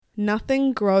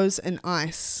Nothing grows in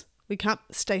ice. We can't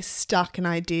stay stuck in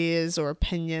ideas or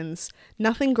opinions.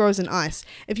 Nothing grows in ice.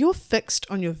 If you're fixed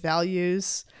on your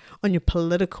values, on your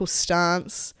political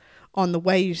stance, on the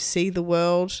way you see the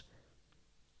world,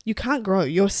 you can't grow.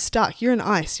 You're stuck. You're in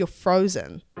ice. You're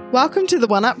frozen. Welcome to the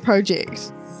One Up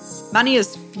Project. Money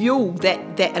is fuel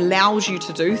that allows you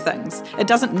to do things. It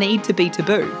doesn't need to be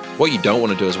taboo. What you don't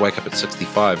want to do is wake up at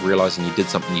 65 realising you did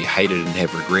something you hated and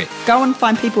have regret. Go and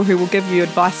find people who will give you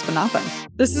advice for nothing.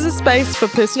 This is a space for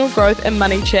personal growth and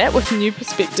money chat with new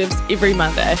perspectives every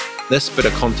Monday. This bit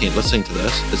of content, listening to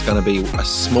this, is going to be a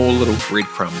small little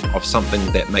breadcrumb of something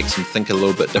that makes them think a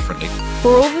little bit differently.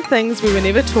 For all the things we were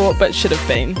never taught but should have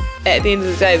been. At the end of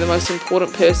the day, the most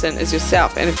important person is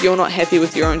yourself, and if you're not happy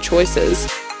with your own choices,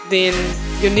 then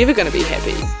you're never going to be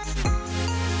happy.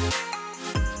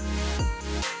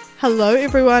 Hello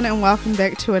everyone and welcome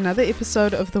back to another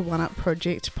episode of the One Up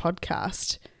Project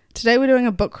podcast. Today we're doing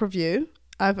a book review.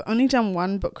 I've only done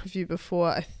one book review before,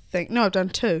 I think. No, I've done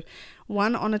two.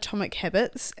 One on Atomic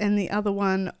Habits and the other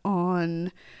one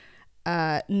on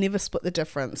Never Split the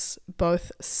Difference.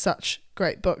 Both such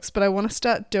great books. But I want to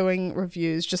start doing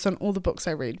reviews just on all the books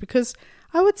I read because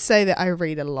I would say that I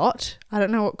read a lot. I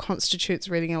don't know what constitutes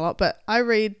reading a lot, but I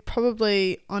read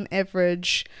probably on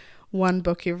average one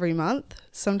book every month,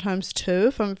 sometimes two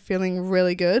if I'm feeling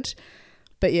really good.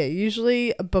 But yeah,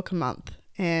 usually a book a month.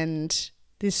 And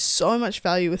there's so much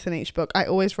value within each book. I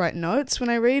always write notes when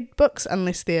I read books,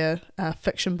 unless they're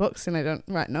fiction books and I don't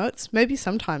write notes. Maybe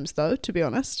sometimes though, to be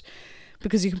honest,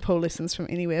 because you can pull lessons from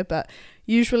anywhere. But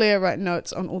usually I write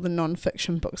notes on all the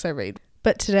non-fiction books I read.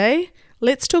 But today,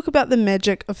 let's talk about the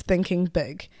magic of thinking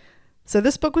big. So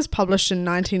this book was published in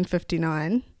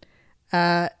 1959.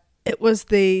 It was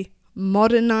the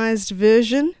modernized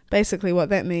version. Basically what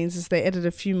that means is they added a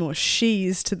few more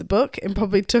she's to the book and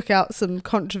probably took out some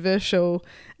controversial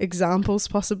examples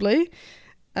possibly.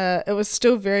 It was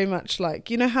still very much like,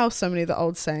 you know how so many of the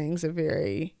old sayings are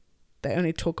they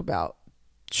only talk about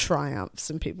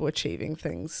triumphs and people achieving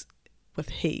things with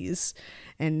he's,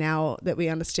 and now that we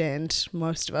understand,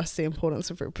 most of us, the importance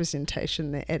of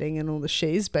representation, they're adding in all the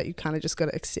she's, but you kind of just got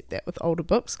to accept that with older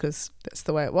books because that's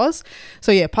the way it was.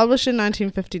 So yeah, published in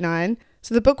 1959.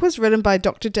 So the book was written by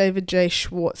Dr. David J.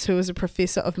 Schwartz, who was a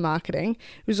professor of marketing.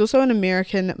 He was also an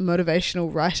American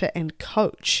motivational writer and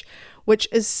coach, which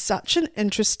is such an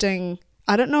interesting,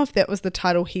 I don't know if that was the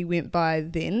title he went by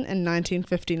then in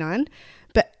 1959,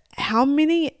 but how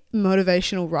many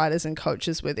motivational writers and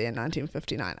coaches were there in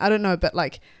 1959? I don't know, but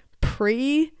like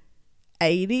pre-80s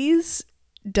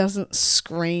doesn't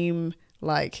scream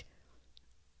like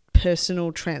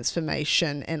personal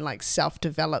transformation and like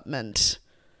self-development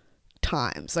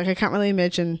times. Like I can't really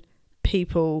imagine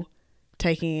people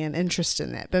taking an interest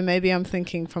in that, but maybe I'm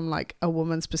thinking from like a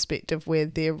woman's perspective where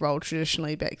their role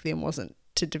traditionally back then wasn't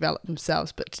to develop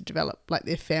themselves but to develop like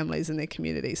their families and their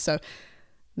communities. So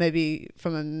maybe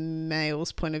from a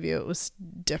male's point of view it was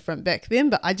different back then,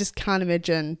 but I just can't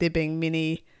imagine there being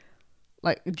many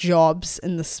like jobs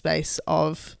in the space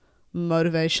of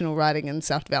motivational writing and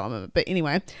self-development. But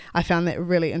anyway, I found that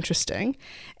really interesting.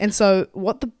 And so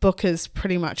what the book is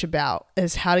pretty much about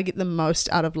is how to get the most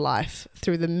out of life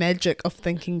through the magic of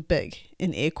thinking big,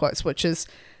 in air quotes, which is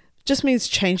just means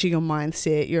changing your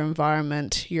mindset, your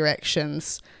environment, your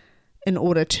actions in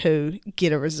order to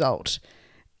get a result.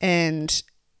 And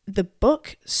the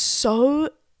book, so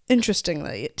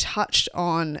interestingly, it touched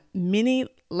on many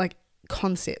like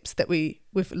concepts that we've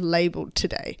labeled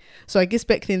today. So I guess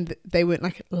back then they weren't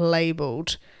like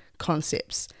labeled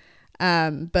concepts,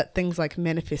 but things like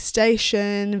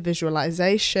manifestation,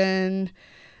 visualization,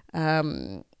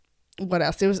 what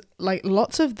else? There was like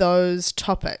lots of those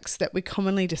topics that we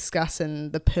commonly discuss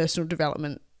in the personal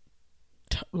development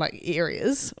like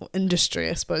areas or industry,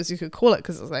 I suppose you could call it,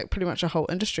 because it's like pretty much a whole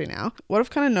industry now. What I've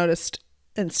kind of noticed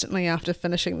instantly after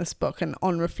finishing this book and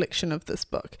on reflection of this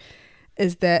book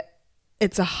is that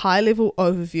it's a high level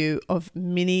overview of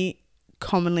many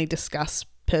commonly discussed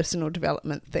personal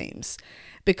development themes.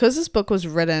 Because this book was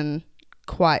written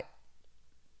quite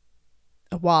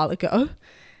a while ago,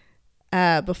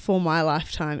 before my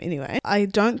lifetime anyway, I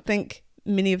don't think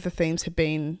many of the themes have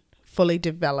been fully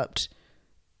developed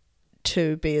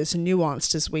to be as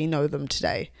nuanced as we know them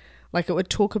today. Like it would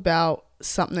talk about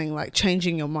something like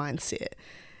changing your mindset,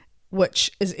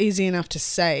 which is easy enough to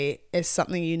say as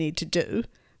something you need to do,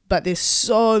 but there's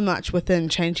so much within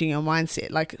changing your mindset,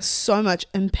 like so much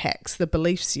impacts the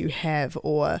beliefs you have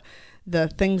or the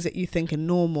things that you think are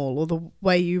normal or the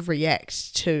way you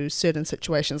react to certain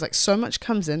situations. Like so much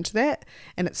comes into that,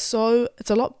 and it's a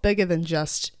lot bigger than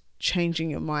just changing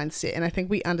your mindset. And I think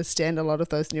we understand a lot of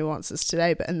those nuances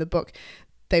today, but in the book,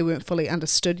 they weren't fully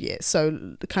understood yet.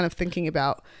 So kind of thinking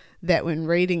about that when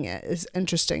reading it is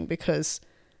interesting, because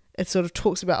it sort of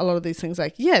talks about a lot of these things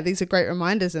like, yeah, these are great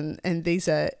reminders and these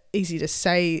are easy to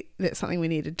say that's something we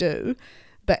need to do,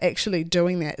 but actually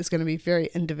doing that is going to be very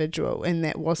individual, and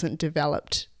that wasn't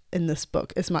developed in this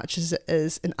book as much as it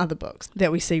is in other books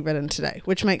that we see written today,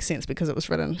 which makes sense because it was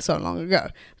written so long ago.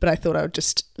 But I thought I would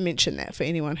just mention that for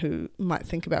anyone who might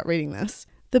think about reading this.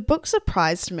 The book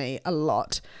surprised me a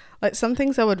lot. Like, some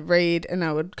things I would read and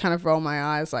I would kind of roll my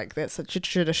eyes like, that's such a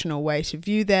traditional way to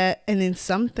view that. And then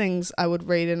some things I would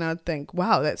read and I'd think,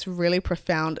 wow, that's really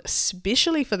profound,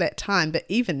 especially for that time. But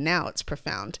even now it's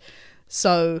profound.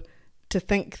 So to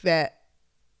think that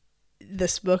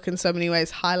this book in so many ways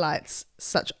highlights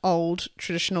such old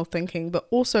traditional thinking, but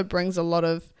also brings a lot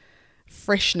of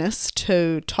freshness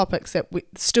to topics that we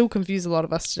still confuse a lot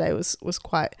of us today was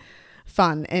quite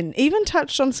fun, and even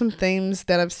touched on some themes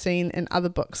that I've seen in other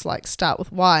books like Start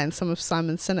With Why and some of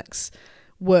Simon Sinek's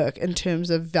work in terms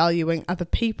of valuing other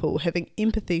people, having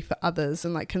empathy for others,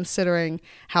 and like considering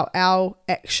how our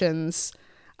actions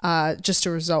are just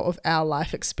a result of our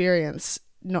life experience,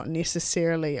 not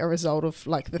necessarily a result of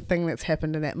like the thing that's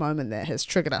happened in that moment that has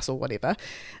triggered us or whatever.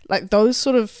 Like, those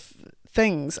sort of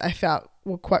things I felt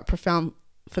were quite profound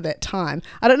for that time.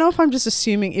 I don't know if I'm just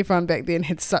assuming everyone back then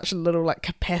had such a little like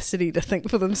capacity to think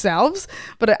for themselves,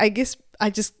 but I guess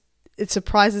it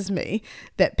surprises me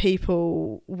that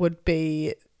people would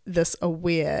be this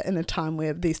aware in a time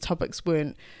where these topics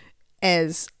weren't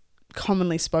as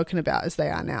commonly spoken about as they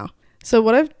are now. So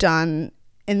what I've done,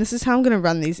 and this is how I'm going to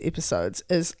run these episodes,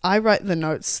 is I write the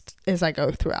notes as I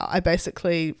go throughout. I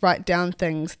basically write down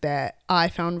things that I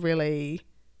found really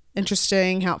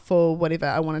interesting, helpful, whatever.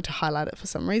 I wanted to highlight it for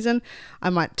some reason. I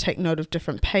might take note of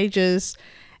different pages,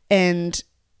 and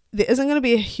there isn't going to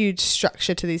be a huge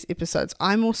structure to these episodes.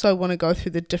 I'm also want to go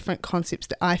through the different concepts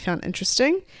that I found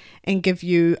interesting and give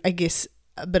you, I guess,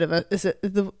 a bit of a,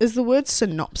 is the word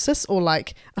synopsis, or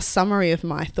like a summary of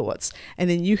my thoughts, and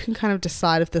then you can kind of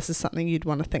decide if this is something you'd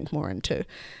want to think more into.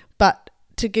 But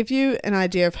to give you an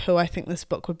idea of who I think this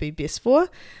book would be best for,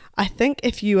 I think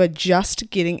if you are just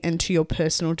getting into your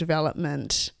personal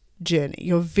development journey,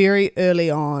 you're very early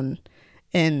on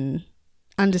in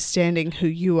understanding who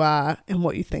you are and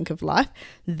what you think of life,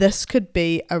 this could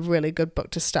be a really good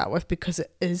book to start with, because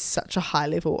it is such a high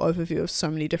level overview of so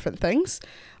many different things.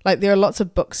 Like, there are lots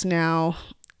of books now,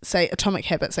 say Atomic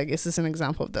Habits, I guess, is an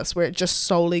example of this, where it just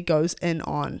solely goes in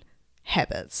on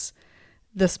habits.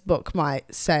 This book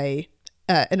might say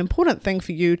an important thing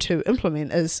for you to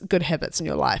implement is good habits in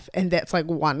your life, and that's like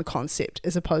one concept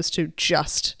as opposed to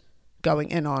just going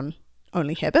in on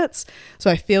only habits. So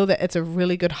I feel that it's a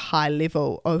really good high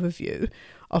level overview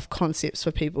of concepts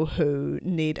for people who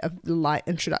need a light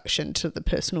introduction to the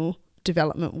personal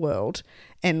development world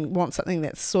and want something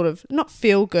that's sort of not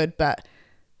feel good but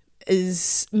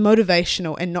is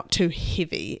motivational and not too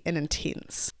heavy and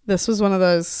intense. This was one of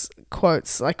those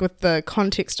quotes, like with the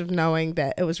context of knowing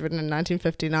that it was written in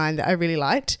 1959, that I really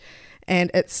liked. And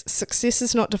it's, success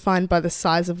is not defined by the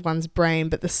size of one's brain,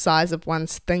 but the size of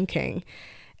one's thinking.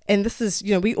 And this is,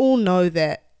 we all know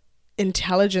that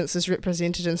intelligence is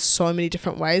represented in so many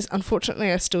different ways.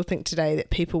 Unfortunately, I still think today that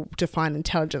people define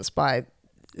intelligence by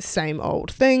same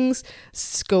old things,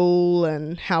 school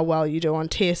and how well you do on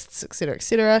tests, etc.,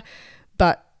 etc.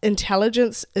 But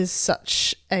intelligence is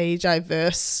such a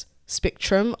diverse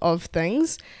spectrum of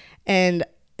things, and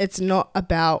it's not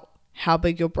about how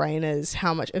big your brain is,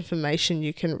 how much information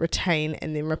you can retain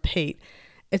and then repeat.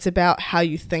 It's about how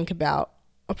you think about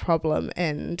a problem,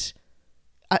 and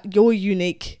your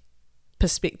unique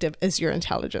perspective is your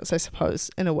intelligence, I suppose,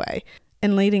 in a way.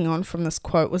 And leading on from this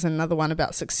quote was another one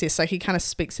about success. Like, he kind of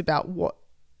speaks about what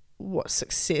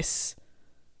success,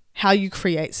 how you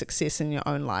create success in your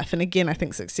own life. And again, I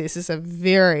think success is a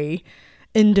very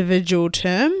individual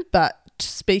term, but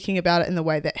speaking about it in the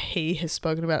way that he has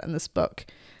spoken about it in this book,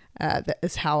 that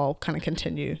is how I'll kind of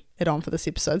continue it on for this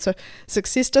episode. So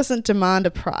success doesn't demand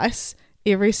a price.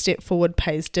 Every step forward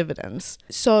pays dividends.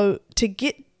 So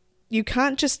you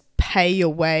can't just pay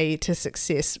your way to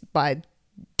success by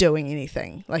doing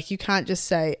anything. Like, you can't just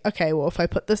say, okay, well, if I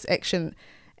put this action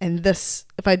and this,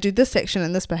 if I do this action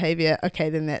and this behavior,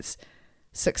 okay, then that's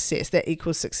success, that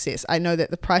equals success. I know that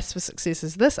the price for success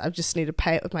is this, I just need to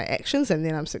pay it with my actions and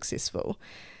then I'm successful.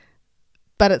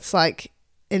 But it's like,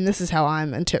 and this is how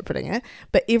I'm interpreting it,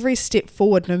 but every step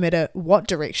forward, no matter what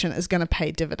direction, is going to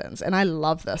pay dividends. And I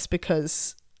love this,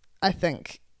 because I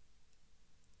think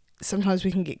sometimes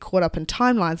we can get caught up in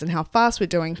timelines and how fast we're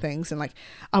doing things and like,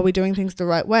 are we doing things the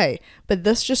right way? But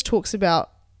this just talks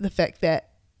about the fact that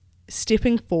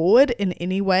stepping forward in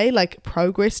any way, like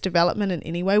progress, development in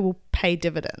any way, will pay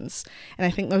dividends. And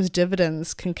I think those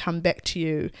dividends can come back to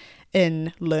you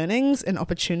in learnings, in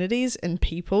opportunities, in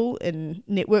people, in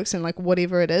networks, and like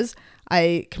whatever it is.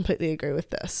 I completely agree with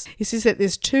this. He says that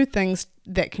there's 2 things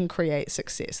that can create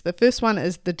success. The first one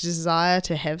is the desire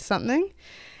to have something,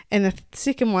 and the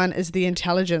second one is the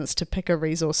intelligence to pick a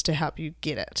resource to help you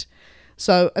get it.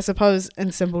 So I suppose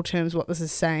in simple terms what this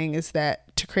is saying is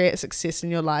that to create success in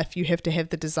your life, you have to have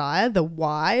the desire. The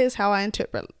why is how I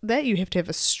interpret that. You have to have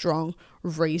a strong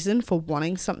reason for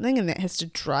wanting something, and that has to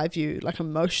drive you like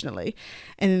emotionally.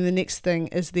 And then the next thing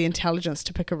is the intelligence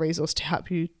to pick a resource to help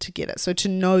you to get it. So to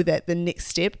know that the next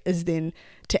step is then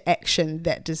to action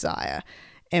that desire,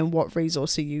 and what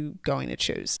resource are you going to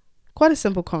choose. Quite a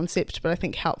simple concept, but I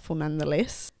think helpful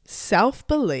nonetheless.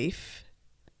 Self-belief,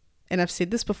 and I've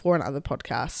said this before in other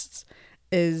podcasts,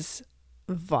 is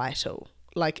vital.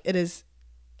 Like, it is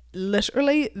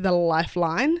literally the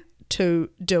lifeline to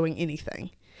doing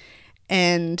anything.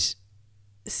 And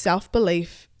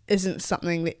self-belief isn't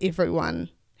something that everyone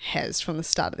has from the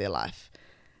start of their life.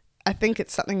 I think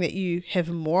it's something that you have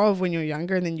more of when you're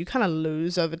younger, and then you kind of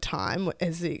lose over time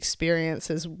as the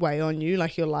experiences weigh on you,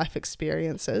 like your life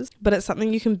experiences. But it's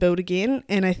something you can build again.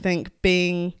 And I think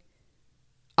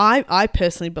I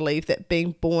personally believe that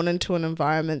being born into an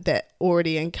environment that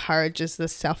already encourages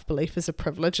this self-belief is a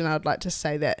privilege, and I would like to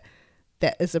say that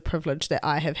that is a privilege that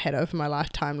I have had over my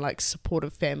lifetime, like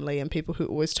supportive family and people who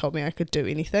always told me I could do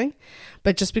anything.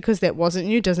 But just because that wasn't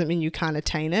you doesn't mean you can't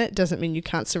attain it, doesn't mean you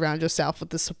can't surround yourself with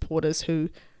the supporters who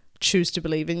choose to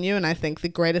believe in you. And I think the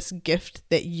greatest gift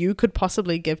that you could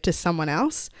possibly give to someone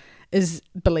else is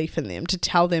belief in them, to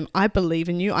tell them, I believe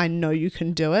in you, I know you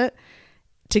can do it.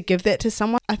 To give that to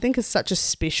someone, I think, is such a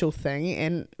special thing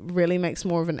and really makes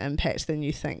more of an impact than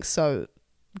you think. So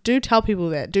do tell people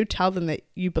that. Do tell them that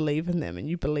you believe in them and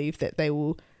you believe that they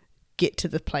will get to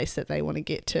the place that they want to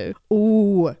get to.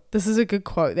 Ooh, this is a good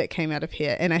quote that came out of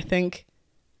here. And I think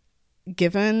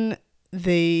given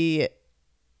like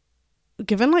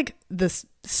this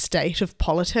state of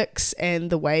politics and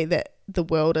the way that the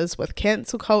world is with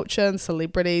cancel culture and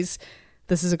celebrities,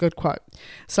 this is a good quote.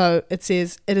 So it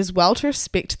says, "It is well to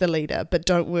respect the leader, but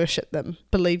don't worship them.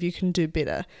 Believe you can do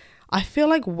better." I feel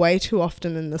like way too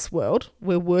often in this world,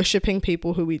 we're worshipping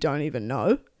people who we don't even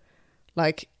know.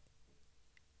 Like,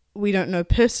 we don't know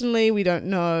personally, we don't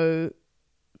know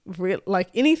like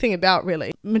anything about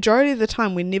really. Majority of the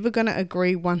time, we're never going to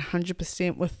agree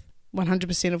 100% with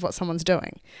 100% of what someone's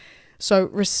doing. So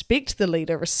respect the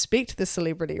leader, respect the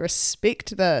celebrity,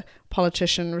 respect the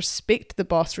politician, respect the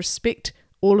boss, respect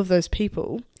all of those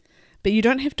people. But you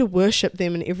don't have to worship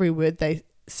them in every word they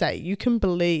say. You can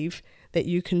believe that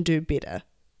you can do better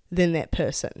than that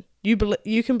person. You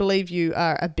can believe you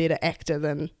are a better actor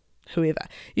than whoever.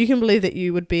 You can believe that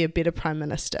you would be a better prime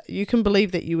minister. You can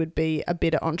believe that you would be a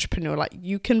better entrepreneur. Like,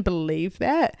 you can believe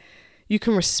that. You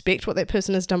can respect what that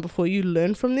person has done before, you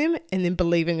learn from them, and then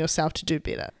believe in yourself to do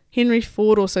better. Henry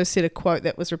Ford also said a quote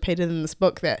that was repeated in this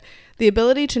book, that the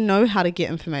ability to know how to get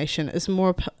information is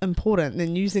more important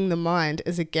than using the mind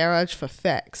as a garage for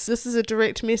facts. This is a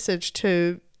direct message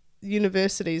to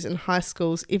universities and high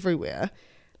schools everywhere.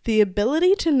 The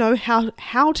ability to know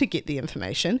how to get the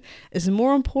information is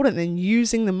more important than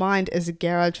using the mind as a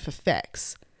garage for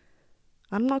facts.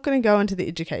 I'm not going to go into the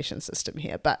education system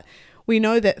here, but we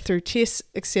know that through tests,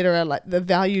 etc., like the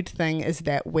valued thing is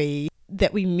that we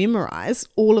memorize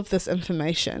all of this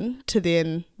information to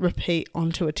then repeat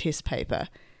onto a test paper.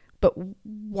 But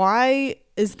why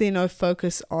is there no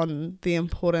focus on the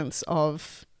importance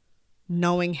of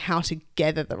knowing how to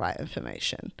gather the right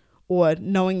information, or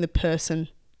knowing the person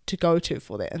to go to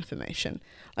for that information?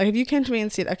 Like, if you came to me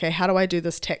and said, okay, how do I do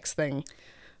this tax thing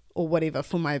or whatever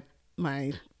for my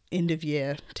end of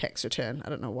year tax return? I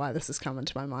don't know why this has come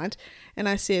into my mind. And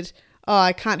I said, oh,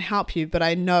 I can't help you, but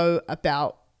I know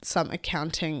about some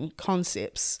accounting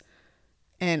concepts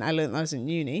and I learned those in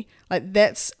uni. Like,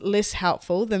 that's less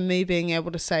helpful than me being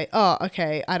able to say, oh,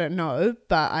 okay, I don't know,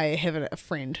 but I have a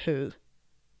friend who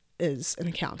is an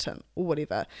accountant or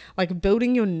whatever. Like,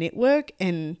 building your network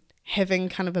and having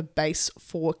kind of a base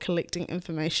for collecting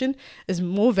information is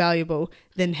more valuable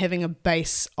than having a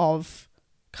base of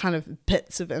kind of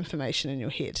bits of information in your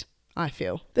head, I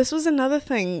feel. This was another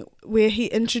thing where he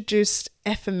introduced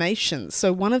affirmations.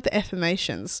 So one of the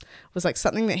affirmations was like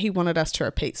something that he wanted us to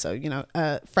repeat. So,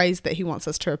 a phrase that he wants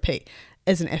us to repeat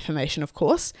is an affirmation, of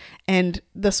course. And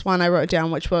this one I wrote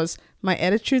down, which was, my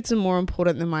attitudes are more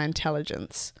important than my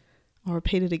intelligence. I'll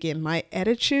repeat it again. My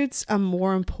attitudes are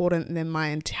more important than my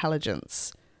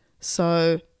intelligence.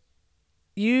 So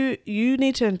you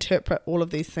need to interpret all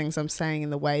of these things I'm saying in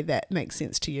the way that makes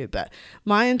sense to you. But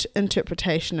my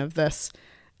interpretation of this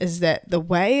is that the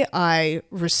way I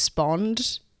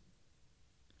respond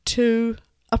to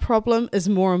a problem is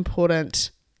more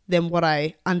important than what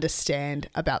I understand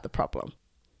about the problem.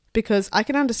 Because I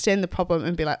can understand the problem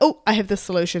and be like, oh, I have the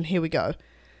solution, here we go.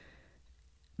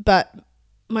 But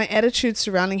my attitude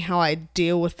surrounding how I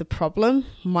deal with the problem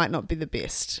might not be the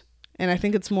best. And I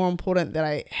think it's more important that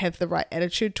I have the right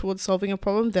attitude towards solving a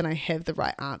problem than I have the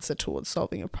right answer towards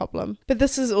solving a problem. But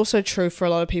this is also true for a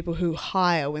lot of people who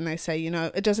hire, when they say,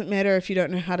 it doesn't matter if you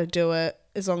don't know how to do it,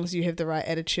 as long as you have the right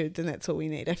attitude, then that's all we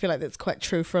need. I feel like that's quite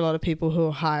true for a lot of people who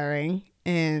are hiring,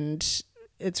 and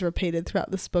it's repeated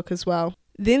throughout this book as well.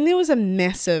 Then there was a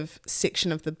massive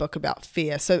section of the book about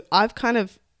fear. So I've kind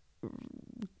of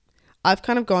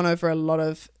gone over a lot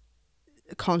of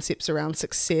concepts around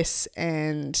success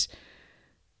and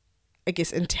I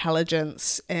guess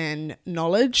intelligence and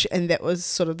knowledge, and that was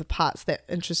sort of the parts that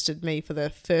interested me for the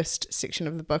first section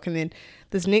of the book. And then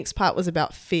this next part was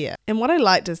about fear. And what I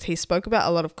liked is he spoke about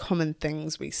a lot of common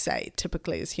things we say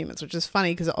typically as humans, which is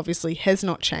funny because it obviously has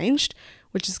not changed,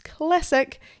 which is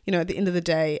classic. At the end of the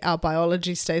day, our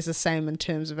biology stays the same in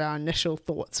terms of our initial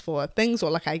thoughts for things,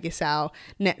 or I guess our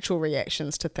natural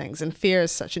reactions to things. And fear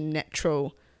is such a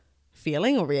natural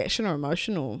feeling or reaction or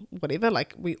emotion or whatever.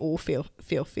 We all feel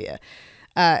fear.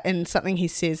 And something he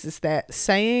says is that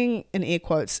saying, in air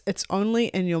quotes, it's only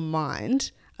in your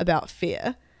mind about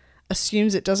fear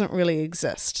assumes it doesn't really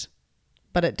exist,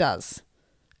 but it does.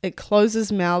 It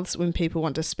closes mouths when people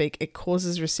want to speak. It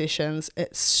causes recessions.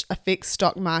 It affects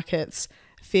stock markets.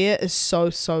 Fear is so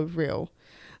real.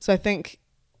 So I think,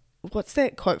 what's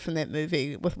that quote from that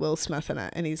movie with Will Smith in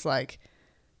it? And he's like,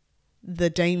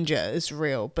 the danger is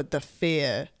real, but the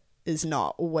fear is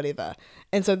not, or whatever.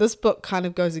 And so this book kind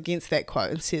of goes against that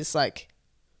quote and says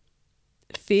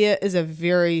fear is a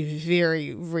very,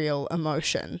 very real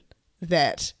emotion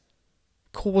that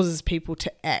causes people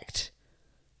to act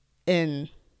in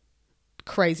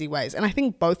crazy ways. And I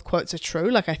think both quotes are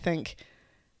true. I think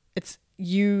it's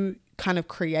you kind of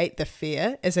create the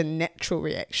fear as a natural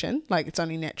reaction. It's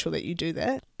only natural that you do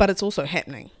that, but it's also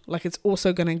happening. It's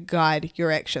also going to guide your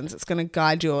actions. It's going to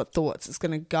guide your thoughts. It's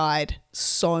going to guide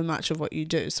so much of what you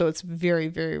do. So it's very,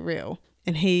 very real.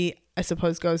 And he, I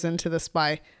suppose, goes into this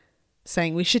by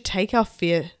saying we should take our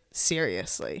fear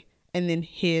seriously. And then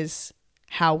here's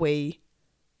how we,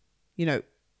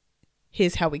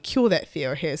 here's how we cure that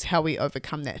fear, or here's how we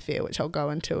overcome that fear, which I'll go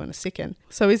into in a second.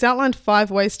 So he's outlined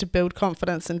 5 ways to build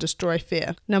confidence and destroy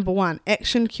fear. Number 1,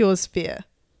 action cures fear.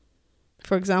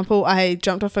 For example, I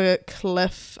jumped off a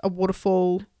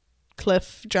waterfall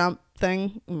cliff jump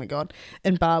thing, oh my God,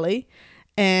 in Bali.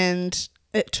 And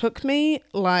it took me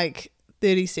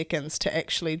 30 seconds to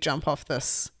actually jump off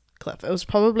this cliff. It was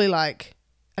probably I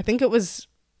think it was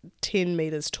 10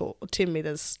 meters tall, 10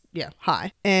 meters,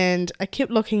 high. And I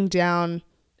kept looking down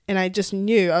and I just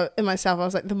knew in myself, I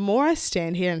was like, the more I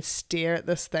stand here and stare at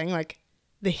this thing,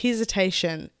 the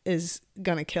hesitation is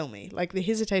going to kill me. The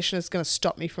hesitation is going to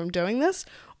stop me from doing this,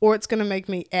 or it's going to make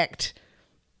me act,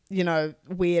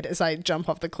 weird as I jump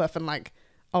off the cliff, and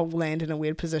I'll land in a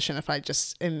weird position if I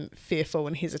just am fearful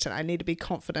and hesitant. I need to be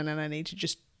confident and I need to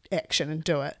just action and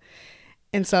do it.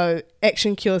 And so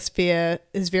action cures fear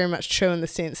is very much true in the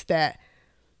sense that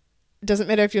it doesn't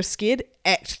matter if you're scared,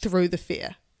 act through the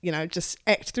fear. Just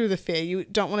act through the fear. You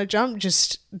don't want to jump,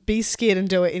 just be scared and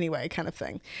do it anyway, kind of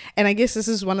thing. And I guess this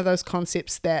is one of those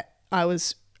concepts that I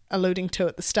was alluding to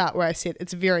at the start, where I said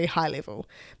it's very high level,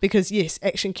 because yes,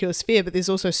 action cures fear, but there's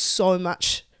also so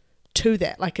much to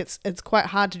that. It's quite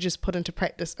hard to just put into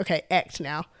practice. Okay, act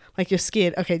now. You're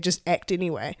scared. Okay, just act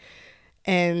anyway.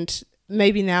 And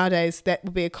maybe nowadays that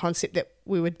would be a concept that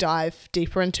we would dive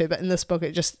deeper into, but in this book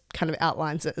it just kind of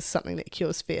outlines it as something that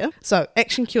cures fear. So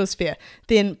action cures fear.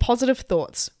 Then positive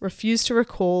thoughts. Refuse to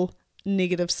recall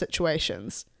negative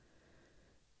situations.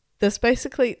 This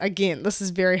basically, again, this is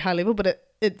very high level, but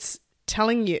it's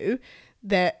telling you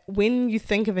that when you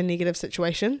think of a negative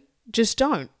situation, just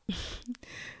don't.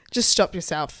 Just stop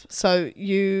yourself. So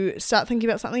you start thinking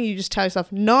about something, you just tell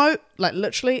yourself, no,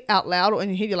 literally out loud, or in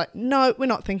your head, you're like, no, we're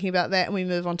not thinking about that, and we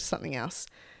move on to something else.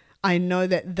 I know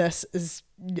that this is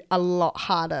a lot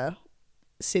harder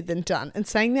said than done. And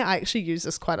saying that, I actually use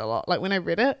this quite a lot. When I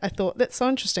read it, I thought that's so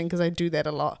interesting because I do that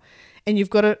a lot. And you've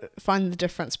got to find the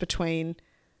difference between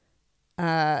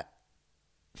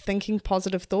thinking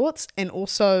positive thoughts and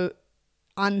also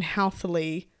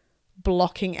unhealthily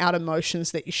blocking out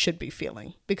emotions that you should be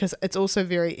feeling, because it's also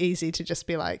very easy to just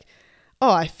be like,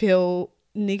 oh, I feel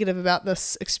negative about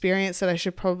this experience that I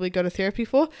should probably go to therapy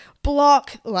for.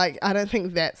 Block. Like, I don't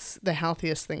think that's the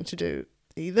healthiest thing to do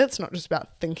either. It's not just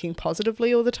about thinking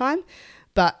positively all the time,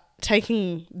 but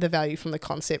taking the value from the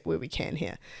concept where we can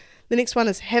here. The next one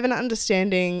is have an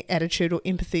understanding, attitude, or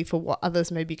empathy for what others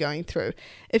may be going through.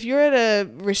 If you're at a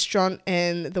restaurant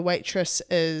and the waitress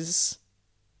is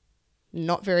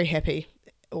not very happy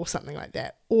or something like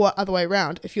that, or other way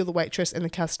around, if you're the waitress and the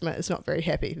customer is not very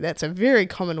happy, that's a very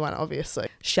common one, obviously.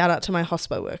 Shout out to my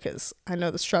hospo workers. I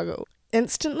know the struggle.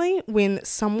 Instantly, when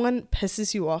someone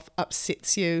pisses you off,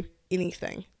 upsets you,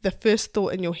 anything, the first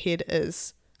thought in your head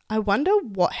is, I wonder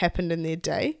what happened in their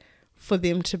day for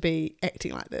them to be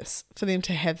acting like this, for them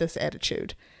to have this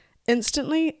attitude.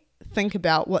 Instantly think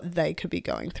about what they could be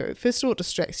going through. First of all, it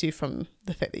distracts you from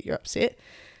the fact that you're upset.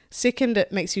 Second,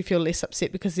 it makes you feel less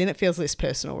upset because then it feels less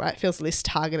personal, right? It feels less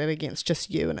targeted against just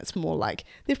you, and it's more like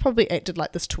they've probably acted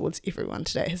like this towards everyone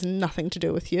today. It has nothing to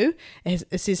do with you.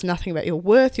 It says nothing about your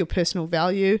worth, your personal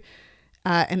value,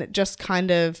 and it just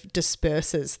kind of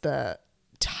disperses the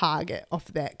target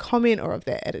of that comment or of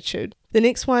that attitude. The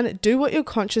next one, do what your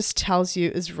conscience tells you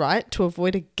is right to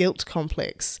avoid a guilt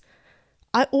complex.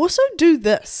 I also do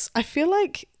this. I feel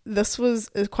like this is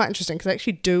quite interesting because I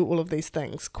actually do all of these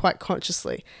things quite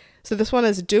consciously. So this one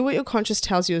is do what your conscience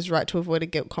tells you is right to avoid a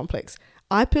guilt complex.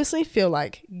 I personally feel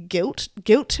like guilt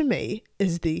to me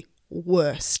is the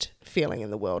worst feeling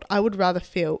in the world. I would rather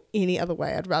feel any other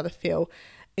way. I'd rather feel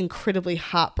incredibly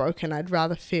heartbroken. I'd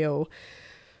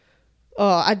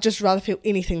just rather feel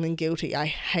anything than guilty. I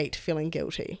hate feeling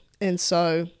guilty. And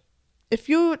so if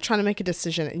you're trying to make a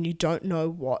decision and you don't know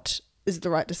what is the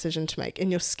right decision to make and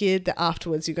you're scared that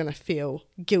afterwards you're going to feel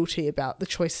guilty about the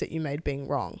choice that you made being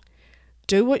wrong,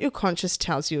 do what your conscience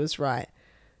tells you is right.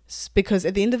 Because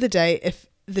at the end of the day, if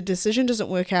the decision doesn't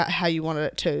work out how you wanted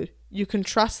it to, you can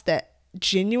trust that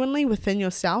genuinely within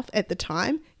yourself at the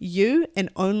time, you and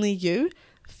only you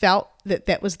felt that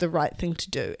that was the right thing to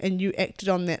do, and you acted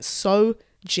on that so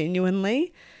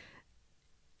genuinely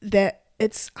that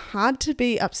it's hard to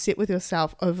be upset with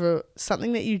yourself over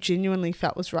something that you genuinely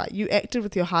felt was right. You acted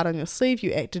with your heart on your sleeve,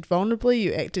 you acted vulnerably,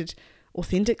 you acted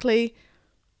authentically.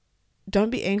 Don't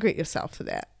be angry at yourself for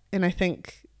that. And I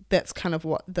think that's kind of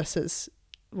what this is.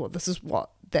 Well, this is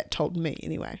what that told me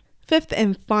anyway. Fifth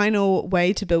and final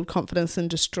way to build confidence and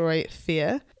destroy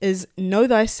fear is know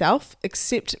thyself.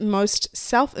 Except most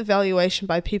self-evaluation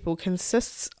by people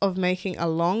consists of making a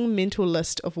long mental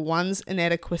list of one's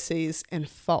inadequacies and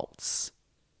faults.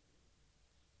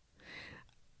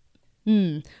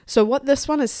 So what this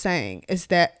one is saying is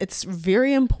that it's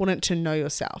very important to know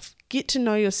yourself. Get to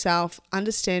know yourself,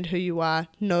 understand who you are,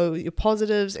 know your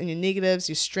positives and your negatives,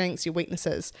 your strengths, your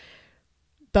weaknesses,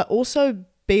 but also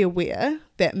be aware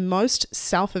that most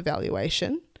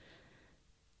self-evaluation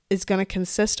is going to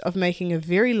consist of making a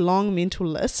very long mental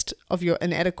list of your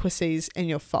inadequacies and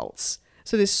your faults.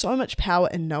 So there's so much power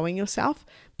in knowing yourself,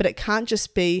 but it can't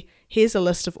just be, here's a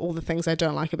list of all the things I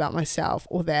don't like about myself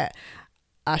or that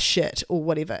are shit or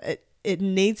whatever. It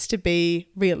needs to be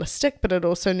realistic, but it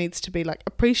also needs to be like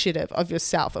appreciative of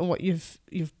yourself and what you've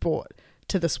brought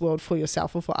to this world for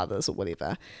yourself or for others or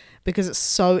whatever, because it's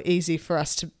so easy for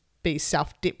us to be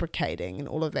self-deprecating and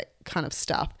all of that kind of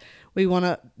stuff. We want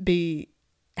to be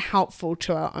helpful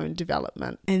to our own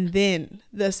development. And then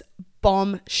this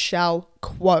bombshell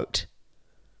quote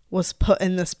was put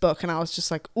in this book, and I was just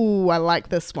like, ooh, I like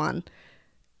this one.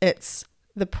 It's,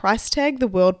 the price tag the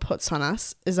world puts on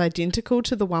us is identical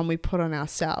to the one we put on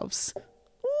ourselves.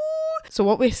 Ooh. So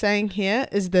what we're saying here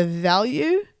is the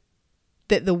value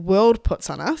that the world puts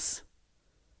on us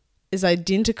is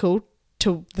identical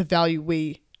to the value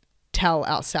we tell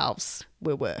ourselves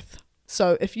we're worth.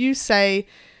 So if you say,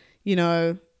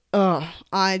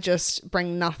 I just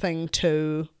bring nothing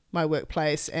to my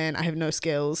workplace and I have no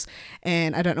skills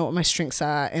and I don't know what my strengths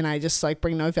are and I just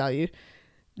bring no value,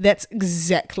 that's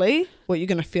exactly what you're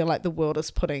going to feel like the world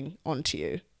is putting onto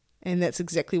you. And that's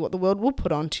exactly what the world will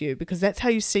put onto you, because that's how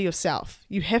you see yourself.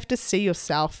 You have to see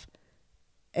yourself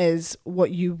as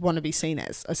what you want to be seen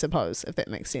as, I suppose, if that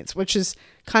makes sense, which is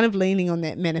kind of leaning on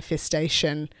that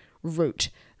manifestation route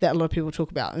that a lot of people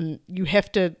talk about. And you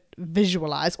have to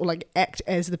visualize or act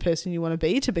as the person you want to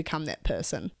be to become that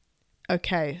person.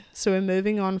 Okay, so we're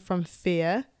moving on from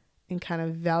fear and kind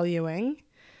of valuing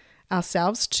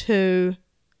ourselves to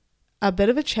a bit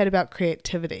of a chat about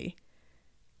creativity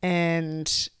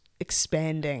and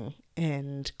expanding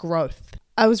and growth.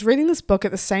 I was reading this book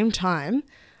at the same time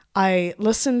I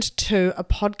listened to a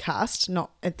podcast,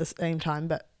 not at the same time,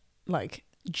 but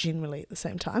generally at the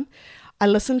same time. I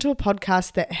listened to a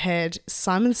podcast that had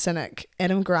Simon Sinek,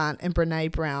 Adam Grant, and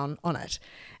Brene Brown on it.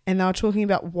 And they were talking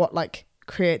about what like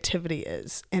creativity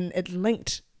is. And it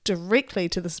linked directly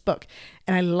to this book.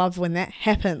 And I love when that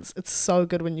happens. It's so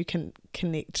good when you can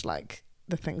connect like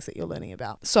the things that you're learning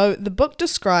about. So the book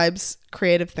describes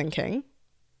creative thinking.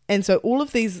 And so all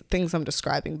of these things I'm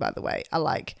describing, by the way, are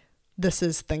like, this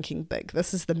is thinking big.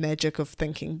 This is the magic of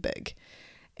thinking big.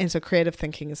 And so creative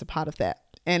thinking is a part of that.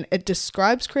 And it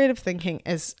describes creative thinking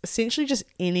as essentially just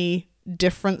any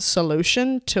different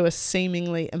solution to a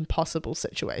seemingly impossible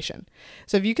situation.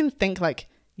 So if you can think like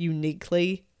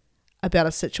uniquely about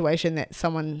a situation that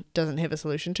someone doesn't have a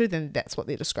solution to, then that's what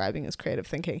they're describing as creative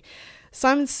thinking.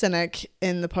 Simon Sinek,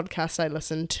 in the podcast I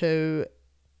listened to,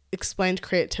 explained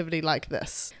creativity like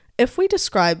this. If we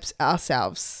describe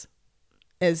ourselves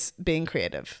as being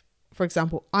creative, for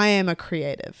example, I am a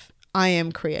creative, I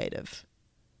am creative,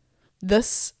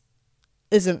 this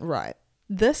isn't right.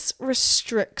 This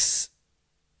restricts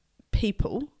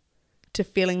people to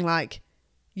feeling like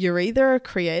you're either a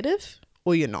creative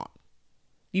or you're not.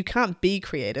 You can't be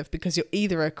creative because you're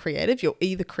either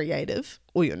creative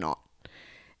or you're not.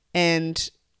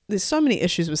 And there's so many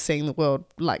issues with seeing the world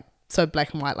like so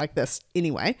black and white like this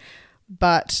anyway.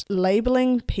 But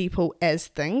labeling people as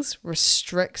things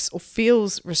restricts or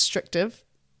feels restrictive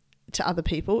to other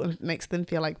people and makes them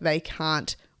feel like they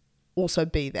can't also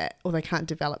be that or they can't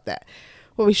develop that.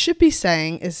 What we should be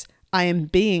saying is, I am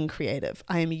being creative.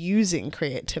 I am using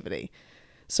creativity.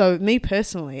 So me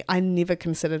personally, I never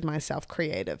considered myself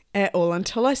creative at all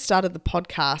until I started the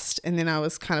podcast. And then I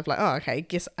was kind of like, oh, okay,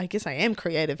 I guess I am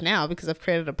creative now because I've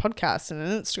created a podcast and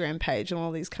an Instagram page and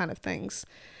all these kind of things.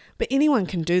 But anyone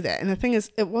can do that. And the thing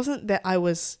is, it wasn't that I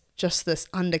was just this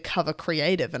undercover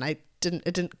creative and it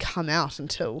didn't come out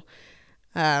until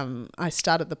I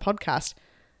started the podcast.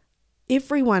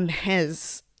 Everyone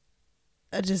has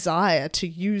a desire to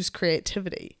use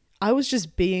creativity. I was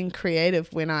just being creative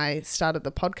when I started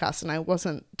the podcast, and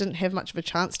I didn't have much of a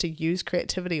chance to use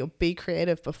creativity or be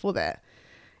creative before that.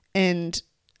 And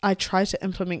I try to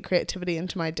implement creativity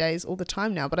into my days all the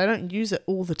time now, but I don't use it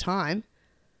all the time.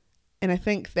 And I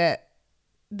think that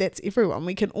that's everyone.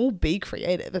 We can all be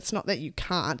creative. It's not that you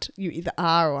can't. You either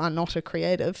are or are not a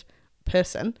creative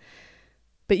person.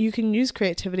 But you can use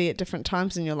creativity at different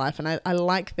times in your life. And I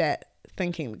like that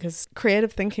thinking, because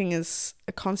creative thinking is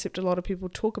a concept a lot of people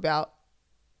talk about.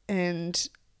 And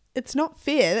it's not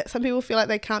fair that some people feel like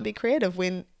they can't be creative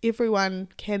when everyone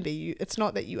can be. It's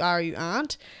not that you are or you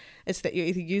aren't. It's that you're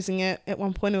either using it at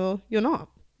one point or you're not.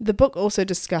 The book also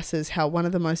discusses how one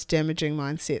of the most damaging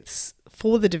mindsets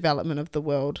for the development of the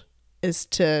world is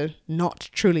to not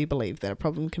truly believe that a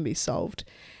problem can be solved.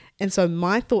 And so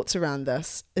my thoughts around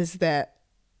this is that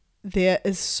there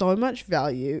is so much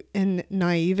value in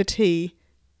naivety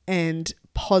and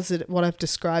positive, what I've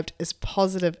described as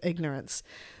positive ignorance.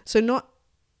 So not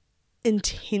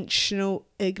intentional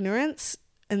ignorance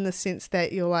in the sense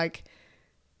that you're like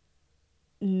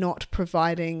not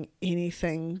providing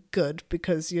anything good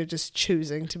because you're just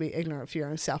choosing to be ignorant for your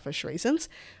own selfish reasons,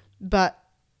 but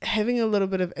having a little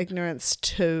bit of ignorance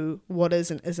to what is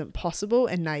and isn't possible,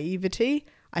 and naivety,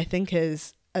 I think,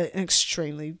 is an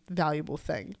extremely valuable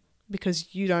thing,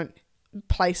 because you don't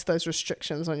place those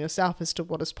restrictions on yourself as to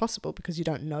what is possible because you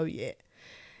don't know yet.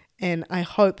 And I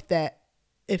hope that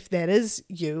if that is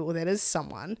you or that is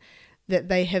someone, that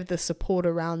they have the support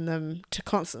around them to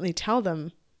constantly tell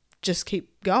them, just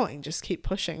keep going, just keep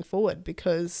pushing forward,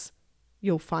 because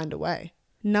you'll find a way.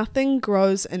 Nothing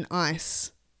grows in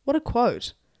ice. What a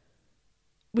quote.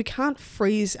 We can't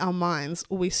freeze our minds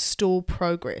or we stall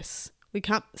progress. We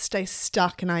can't stay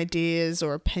stuck in ideas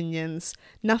or opinions.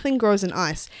 Nothing grows in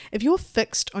ice. If you're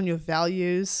fixed on your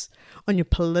values, on your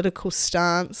political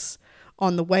stance,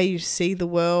 on the way you see the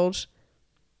world,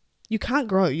 you can't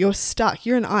grow. You're stuck.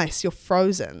 You're in ice. You're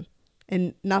frozen.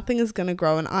 And nothing is going to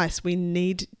grow in ice. We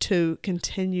need to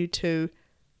continue to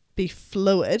be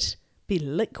fluid, be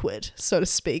liquid, so to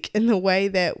speak, in the way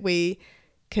that we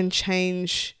can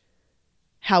change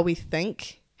how we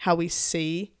think, how we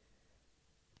see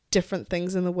different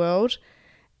things in the world.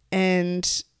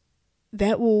 And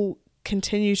that will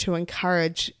continue to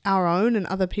encourage our own and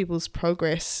other people's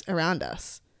progress around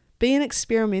us. Be an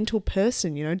experimental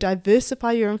person,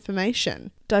 diversify your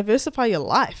information, diversify your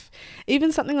life.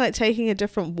 Even something like taking a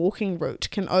different walking route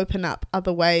can open up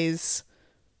other ways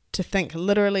to think,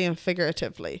 literally and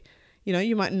figuratively.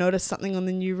 You might notice something on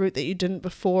the new route that you didn't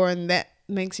before, and that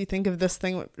makes you think of this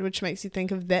thing, which makes you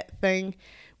think of that thing,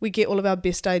 we get all of our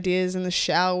best ideas in the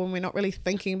shower when we're not really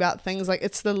thinking about things. Like,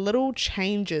 it's the little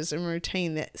changes in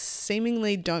routine that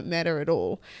seemingly don't matter at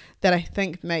all that I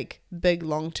think make big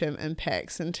long-term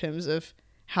impacts in terms of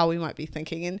how we might be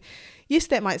thinking. And yes,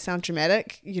 that might sound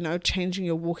dramatic, you know, changing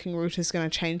your walking route is going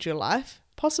to change your life.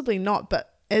 Possibly not,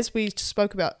 but as we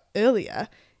spoke about earlier,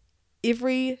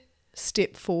 every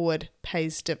step forward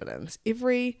pays dividends.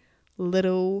 Every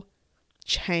little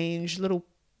change, little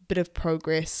bit of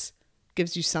progress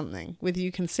gives you something, whether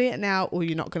you can see it now or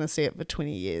you're not going to see it for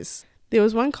 20 years. There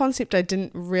was one concept I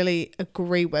didn't really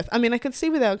agree with. I mean, I could see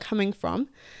where they were coming from,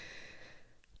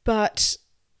 but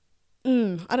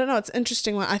I don't know. It's an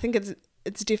interesting one. I think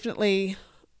it's definitely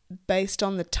based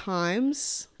on the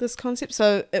times, this concept.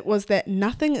 So it was that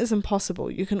nothing is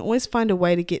impossible. You can always find a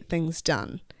way to get things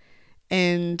done.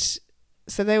 And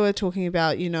so they were talking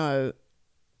about, you know,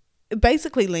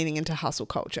 basically leaning into hustle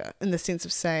culture in the sense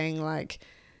of saying, like,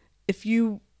 if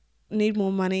you need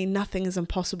more money, nothing is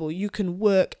impossible. You can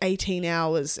work 18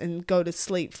 hours and go to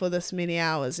sleep for this many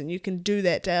hours, and you can do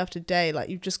that day after day. Like,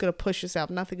 you've just got to push yourself.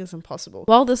 Nothing is impossible.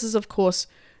 While this is, of course,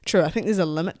 true, I think there's a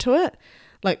limit to it.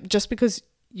 Like, just because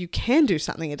you can do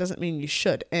something, it doesn't mean you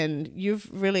should. And you've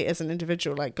really, as an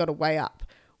individual, like, got to weigh up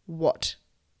what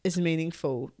is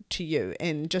meaningful to you.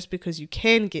 And just because you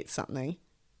can get something,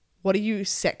 what are you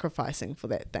sacrificing for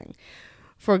that thing?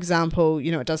 For example,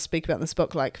 you know, it does speak about in this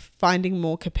book, like finding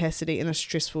more capacity in a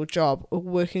stressful job or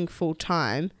working full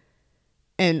time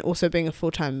and also being a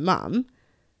full-time mum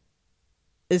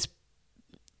is,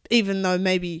 even though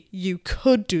maybe you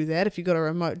could do that if you got a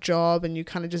remote job and you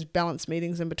kind of just balance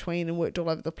meetings in between and worked all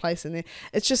over the place, and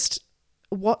it's just,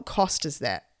 what cost is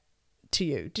that to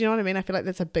you? Do you know what I mean? I feel like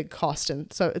that's a big cost.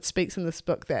 And so it speaks in this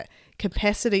book that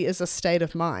capacity is a state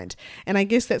of mind. And I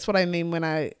guess that's what I mean when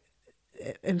I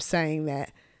am saying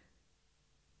that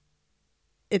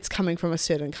it's coming from a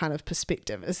certain kind of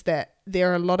perspective, is that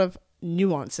there are a lot of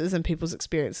nuances in people's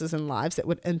experiences and lives that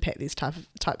would impact these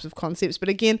types of concepts. But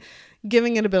again,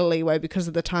 giving it a bit of leeway because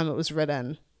of the time it was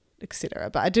written,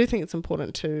 etc. But I do think it's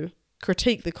important to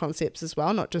critique the concepts as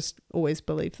well, not just always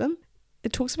believe them.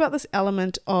 It talks about this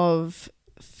element of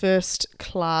first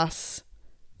class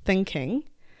thinking,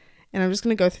 and I'm just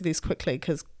going to go through these quickly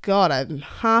because, God, I'm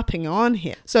harping on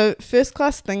here. So first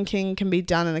class thinking can be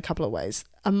done in a couple of ways.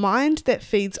 A mind that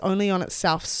feeds only on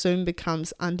itself soon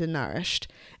becomes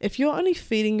undernourished. If you're only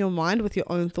feeding your mind with your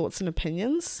own thoughts and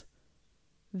opinions,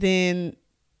 then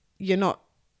you're not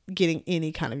getting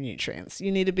any kind of nutrients.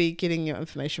 You need to be getting your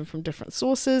information from different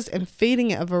sources and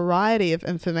feeding it a variety of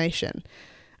information,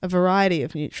 a variety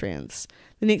of nutrients.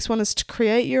 The next one is to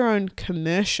create your own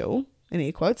commercial, in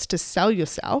air quotes, to sell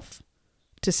yourself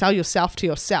to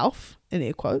yourself, in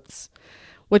air quotes,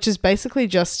 which is basically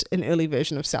just an early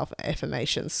version of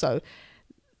self-affirmation. So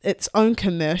its own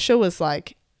commercial is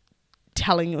like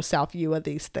telling yourself you are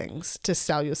these things, to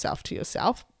sell yourself to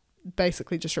yourself,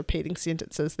 basically just repeating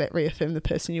sentences that reaffirm the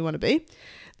person you want to be.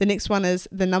 The next one is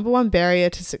the number one barrier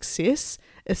to success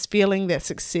is feeling that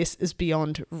success is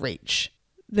beyond reach.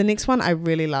 The next one I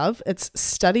really love, it's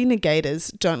study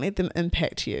negators, don't let them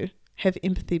impact you. Have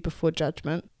empathy before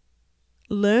judgment.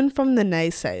 Learn from the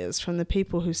naysayers, from the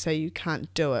people who say you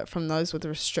can't do it, from those with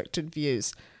restricted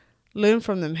views. Learn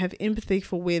from them. Have empathy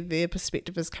for where their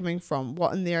perspective is coming from,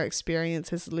 what in their experience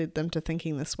has led them to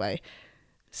thinking this way.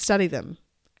 Study them.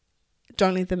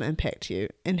 Don't let them impact you,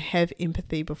 and have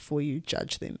empathy before you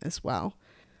judge them as well.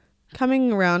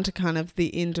 Coming around to kind of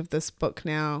the end of this book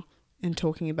now and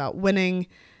talking about winning,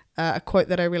 a quote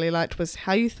that I really liked was,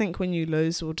 how you think when you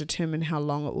lose will determine how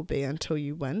long it will be until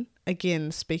you win.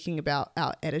 Again, speaking about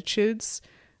our attitudes,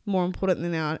 more important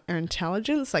than our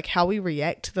intelligence, like how we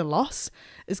react to the loss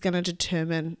is going to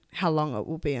determine how long it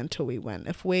will be until we win.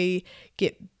 If we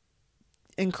get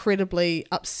incredibly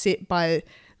upset by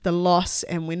the loss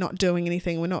and we're not doing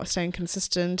anything, we're not staying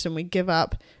consistent and we give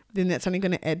up, then that's only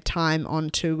going to add time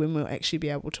onto when we'll actually be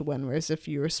able to win. Whereas if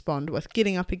you respond with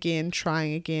getting up again,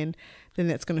 trying again, then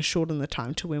that's going to shorten the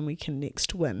time to when we can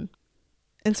next win.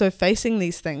 And so facing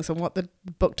these things and what the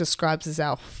book describes as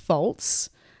our faults,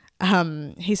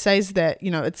 he says that,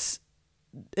 you know, it's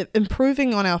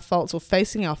improving on our faults or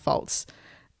facing our faults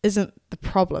isn't the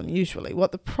problem usually.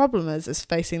 What the problem is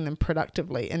facing them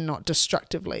productively and not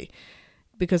destructively,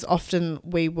 because often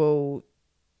we will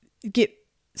get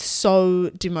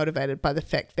so demotivated by the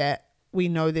fact that we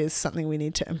know there's something we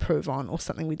need to improve on or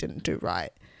something we didn't do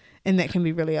right. And that can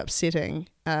be really upsetting.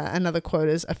 Another quote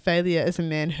is, a failure is a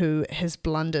man who has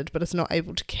blundered but is not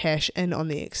able to cash in on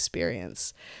the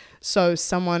experience. So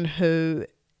someone who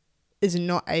is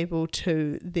not able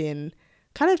to then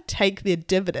kind of take their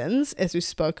dividends, as we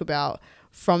spoke about,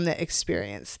 from that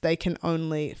experience. They can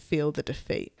only feel the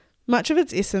defeat. Much of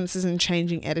its essence is in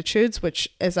changing attitudes, which,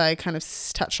 as I kind of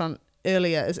touched on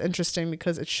earlier, is interesting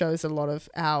because it shows a lot of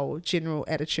our general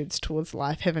attitudes towards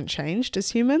life haven't changed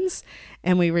as humans,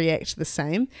 and we react the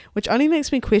same, which only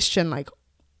makes me question, like,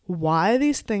 why are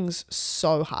these things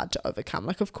so hard to overcome?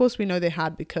 Like, of course we know they're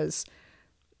hard because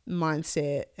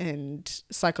mindset and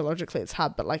psychologically it's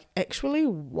hard, but like, actually,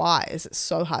 why is it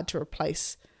so hard to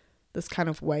replace this kind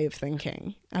of way of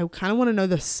thinking? I kind of want to know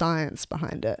the science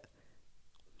behind it.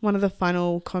 One of the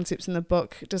final concepts in the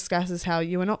book discusses how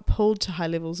you are not pulled to high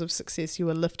levels of success, you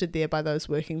are lifted there by those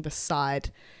working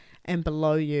beside and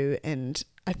below you. And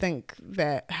I think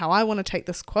that how I want to take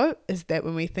this quote is that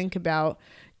when we think about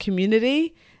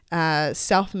community,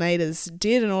 self-made is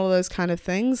dead and all of those kind of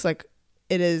things, like,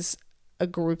 it is a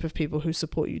group of people who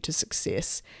support you to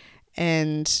success.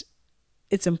 And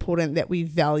it's important that we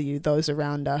value those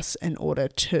around us in order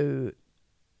to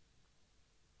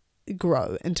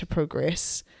grow and to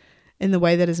progress in the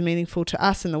way that is meaningful to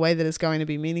us and the way that is going to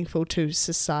be meaningful to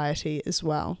society as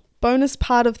well. Bonus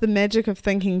part of the magic of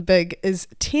thinking big is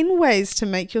 10 ways to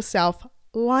make yourself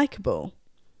likable.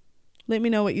 Let me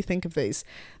know what you think of these.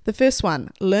 The first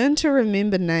one, learn to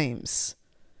remember names.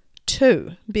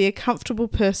 2, be a comfortable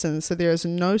person so there is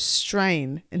no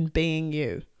strain in being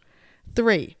you.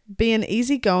 3, be an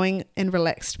easygoing and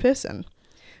relaxed person.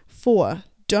 4,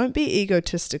 don't be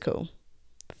egotistical.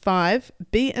 5,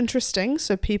 be interesting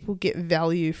so people get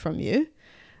value from you.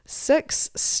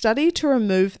 6, study to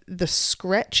remove the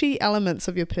scratchy elements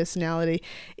of your personality,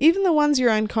 even the ones you're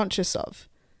unconscious of.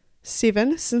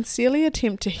 7, sincerely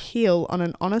attempt to heal on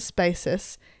an honest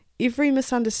basis every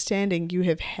misunderstanding you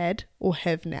have had or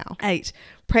have now. 8,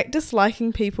 practice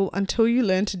liking people until you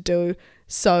learn to do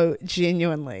so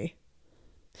genuinely.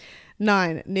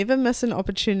 9, never miss an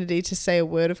opportunity to say a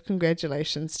word of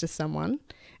congratulations to someone.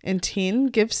 And 10,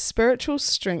 give spiritual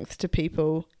strength to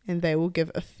people and they will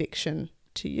give affection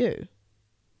to you.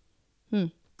 I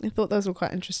thought those were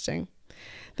quite interesting.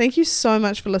 Thank you so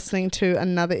much for listening to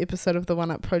another episode of the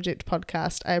One Up Project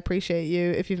podcast. I appreciate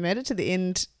you. If you've made it to the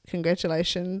end,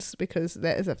 congratulations, because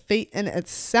that is a feat in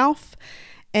itself.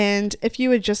 And if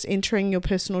you are just entering your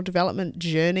personal development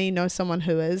journey, know someone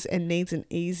who is and needs an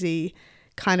easy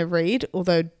kind of read,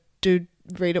 although do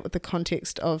read it with the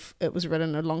context of it was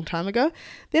written a long time ago,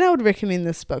 then I would recommend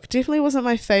this book. Definitely wasn't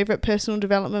my favorite personal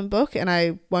development book, and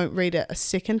I won't read it a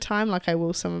second time like I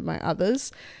will some of my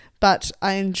others, but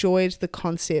I enjoyed the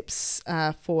concepts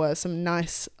for some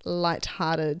nice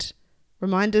light-hearted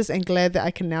reminders, and glad that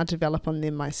I can now develop on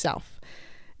them myself.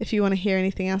 If you want to hear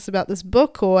anything else about this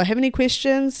book or have any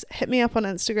questions, hit me up on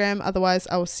Instagram. Otherwise,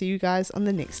 I will see you guys on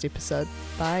the next episode.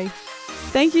 Bye.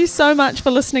 Thank you so much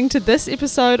for listening to this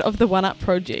episode of the One Up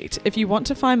Project. If you want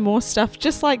to find more stuff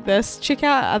just like this, check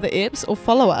out our other apps or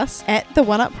follow us at the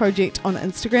One Up Project on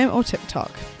Instagram or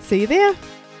TikTok. See you there.